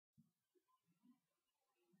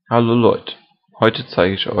Hallo Leute, heute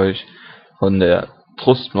zeige ich euch von der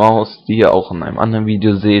Brustmaus, die ihr auch in einem anderen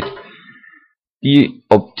Video seht, die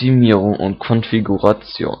Optimierung und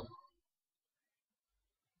Konfiguration.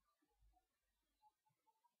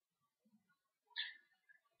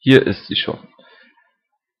 Hier ist sie schon.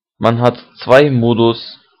 Man hat zwei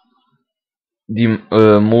Modis, die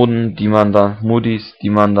man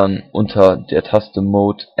dann unter der Taste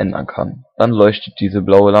Mode ändern kann. Dann leuchtet diese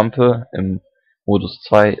blaue Lampe im Modus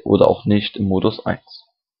 2 oder auch nicht im Modus 1.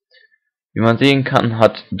 Wie man sehen kann,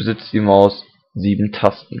 besitzt die Maus 7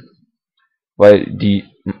 Tasten, weil die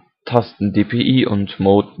Tasten DPI und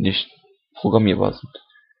Mode nicht programmierbar sind.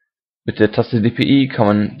 Mit der Taste DPI kann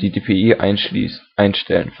man die DPI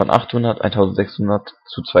einstellen von 800, 1600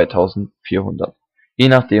 zu 2400. Je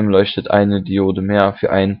nachdem leuchtet eine Diode mehr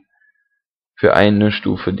für eine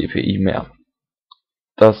Stufe DPI mehr.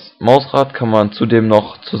 Das Mausrad kann man zudem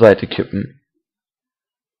noch zur Seite kippen.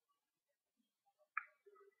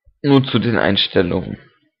 Nun zu den Einstellungen.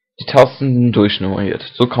 Die Tasten sind durchnummeriert.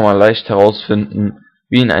 So kann man leicht herausfinden,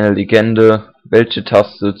 wie in einer Legende, welche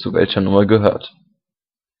Taste zu welcher Nummer gehört.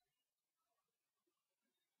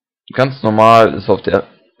 Ganz normal ist auf der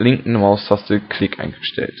linken Maustaste Klick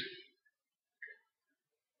eingestellt.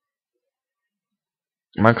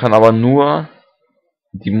 Man kann aber nur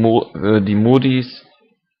die Modis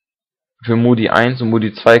für Modi 1 und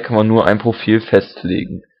Modi 2 kann man nur ein Profil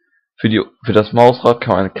festlegen. Für das Mausrad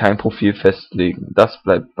kann man kein Profil festlegen. Das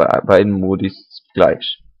bleibt bei beiden Modis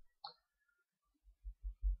gleich.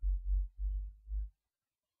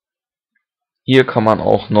 Hier kann man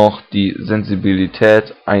auch noch die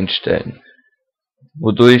Sensibilität einstellen,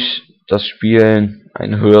 wodurch das Spielen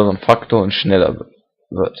einen höheren Faktor und schneller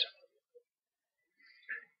wird.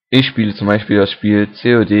 Ich spiele zum Beispiel das Spiel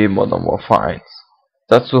COD Modern Warfare 1.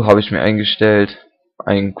 Dazu habe ich mir eingestellt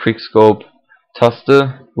eine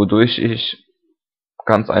Quickscope-Taste, wodurch ich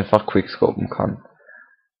ganz einfach quickscopen kann.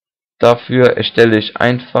 Dafür erstelle ich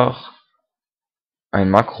einfach ein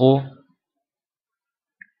Makro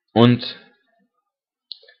und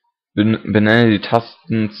benenne die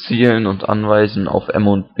Tasten Zielen und Anweisen auf M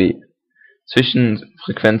und B.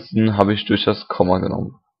 Zwischenfrequenzen habe ich durch das Komma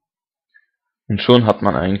genommen. Und schon hat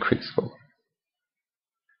man einen Quickscope.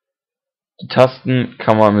 Die Tasten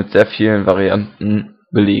kann man mit sehr vielen Varianten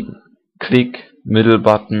belegen. Klick,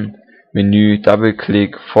 Mittelbutton, Menü,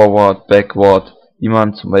 Double-Click, Forward, Backward, die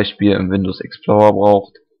man zum Beispiel im Windows Explorer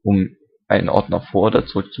braucht, um einen Ordner vor- oder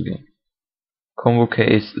zurückzugehen. Combo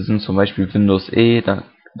Case sind zum Beispiel Windows E,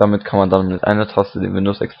 damit kann man dann mit einer Taste den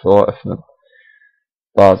Windows Explorer öffnen.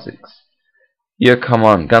 Basics. Hier kann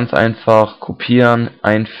man ganz einfach kopieren,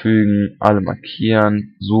 einfügen, alle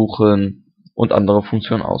markieren, suchen und andere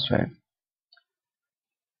Funktionen auswählen.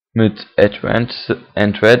 Mit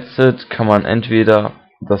Advanced kann man entweder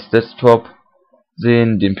das Desktop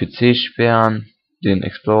sehen, den PC sperren, den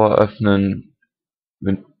Explorer öffnen,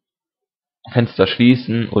 Fenster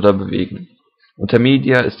schließen oder bewegen. Unter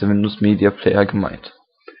Media ist der Windows Media Player gemeint.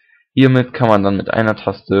 Hiermit kann man dann mit einer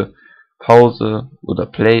Taste Pause oder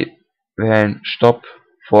Play wählen, Stopp,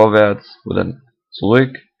 vorwärts oder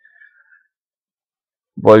zurück,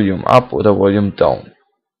 Volume Up oder Volume Down.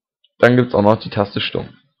 Dann gibt es auch noch die Taste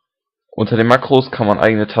Stumm. Unter den Makros kann man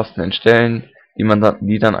eigene Tasten erstellen,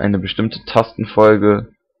 die dann eine bestimmte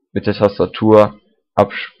Tastenfolge mit der Tastatur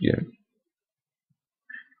abspielen.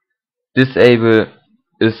 Disable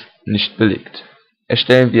ist nicht belegt.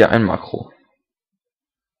 Erstellen wir ein Makro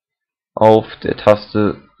auf der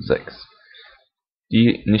Taste 6,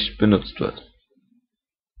 die nicht benutzt wird.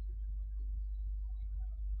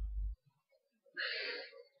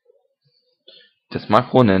 Das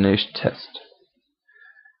Makro nenne ich Test.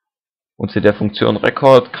 Unter der Funktion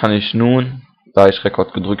Record kann ich nun, da ich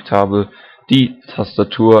Record gedrückt habe, die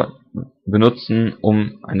Tastatur benutzen,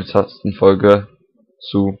 um eine Tastenfolge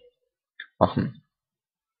zu machen.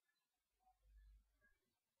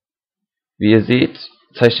 Wie ihr seht,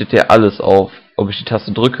 zeichnet er alles auf, ob ich die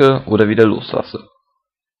Taste drücke oder wieder loslasse.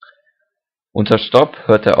 Unter Stopp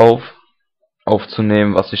hört er auf,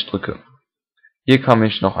 aufzunehmen, was ich drücke. Hier kann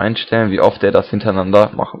ich noch einstellen, wie oft er das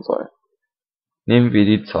hintereinander machen soll. Nehmen wir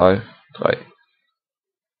die Zahl 3.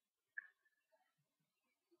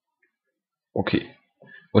 Okay.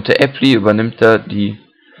 Unter Apply übernimmt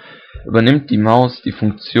die Maus die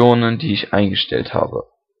Funktionen, die ich eingestellt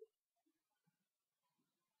habe.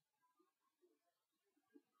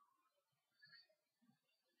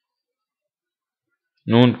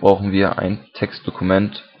 Nun brauchen wir ein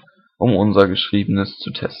Textdokument, um unser Geschriebenes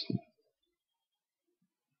zu testen.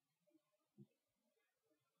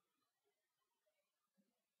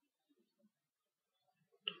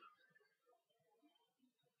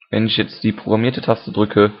 Wenn ich jetzt die programmierte Taste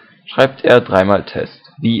drücke, schreibt er dreimal Test,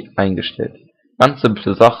 wie eingestellt. Ganz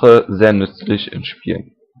simple Sache, sehr nützlich in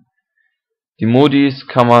Spielen. Die Modis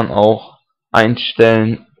kann man auch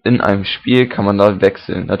einstellen. In einem Spiel kann man da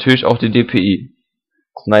wechseln. Natürlich auch die DPI.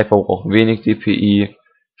 Sniper braucht wenig DPI.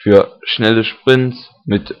 Für schnelle Sprints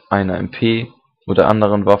mit einer MP oder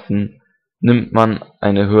anderen Waffen nimmt man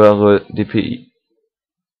eine höhere DPI.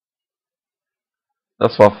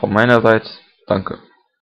 Das war von meiner Seite. Danke.